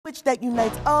switch that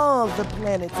unites all the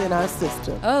planets in our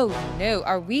system. Oh no,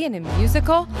 are we in a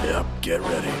musical? Yep, get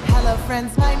ready. Hello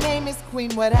friends, my name is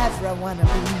Queen Whatever I Wanna Be.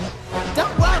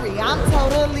 Don't worry, I'm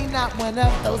totally not one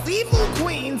of those evil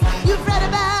queens you've read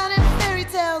about in fairy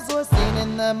tales or seen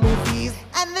in the movies.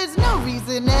 And there's no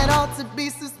reason at all to be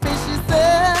suspicious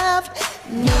of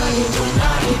me.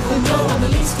 Not even though I'm the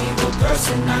least evil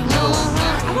person I know.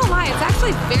 I won't lie, it's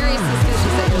actually very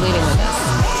suspicious that you're leading with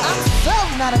this. I'm so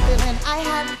not a villain, I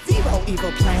have zero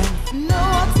evil plans. No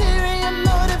ulterior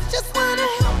motive, just wanna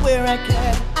help where I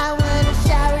can. I wanna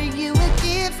shower you with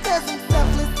gifts, cause I'm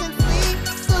selfless and sweet.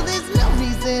 So there's no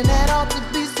reason at all to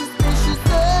be suspicious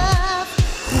of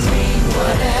Queen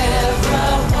Whatever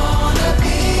I Wanna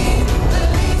Be, the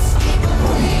least evil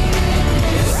queen in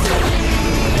history.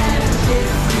 And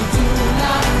if you do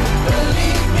not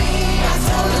believe me, I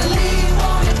totally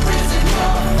won't imprison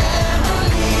your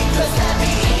family, cause I'm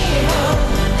evil,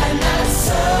 and that's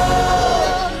so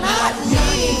not me.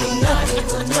 Not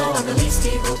even though I'm the least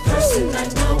evil person I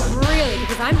know. Really,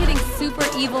 because I'm getting super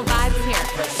evil vibes here.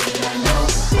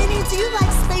 Vinny, do you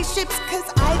like spaceships? Cause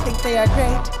I think they are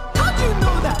great. How do you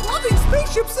know that? Loving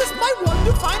spaceships is my one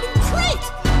defining trait.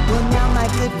 Well now, my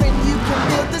good friend, you can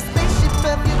build the spaceship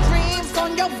of your dreams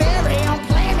on your very own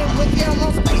planet with your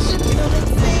own spaceship building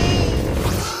scene.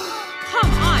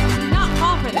 Come on, do not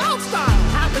fall for Wild this. style,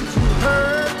 haven't you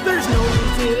heard? There's no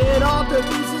reason at all to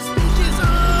be suspicious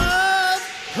of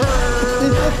her.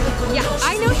 Yeah,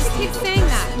 I know she keeps saying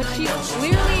that, but she's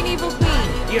clearly an evil queen.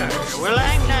 Yeah, well,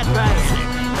 I'm not buying it.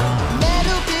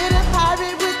 Metal bit a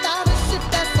pirate without a ship,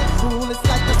 that's so cool. It's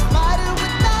like a spider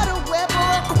without a web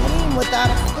or a queen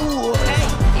without a fool. Hey,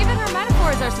 even her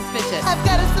metaphors are suspicious. I've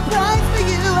got a surprise for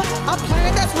you. A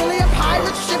planet that's really a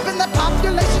pirate ship and the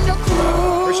population your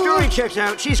crew. Her story checks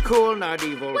out. She's cool, not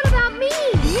evil. What about me?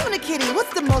 Unikitty,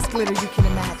 what's the most glitter you can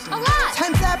imagine? A lot.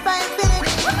 Times that by infinity.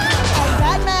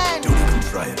 Alright, man. Don't even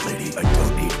try it, lady. I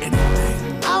don't need anything.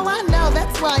 Oh, I know.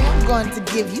 That's why I'm going to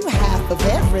give you half of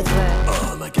everything.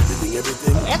 Like everything,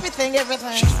 everything?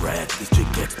 Everything. She's rad. This chick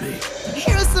gets me.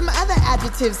 Here are some other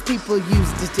adjectives people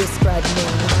use to describe me.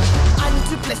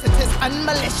 Unduplicitous,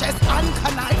 unmalicious,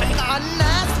 unconniving,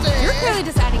 unnasty. You're clearly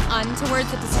just adding "un" to words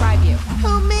that describe you.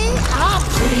 Who, me? I'll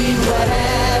be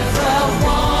whatever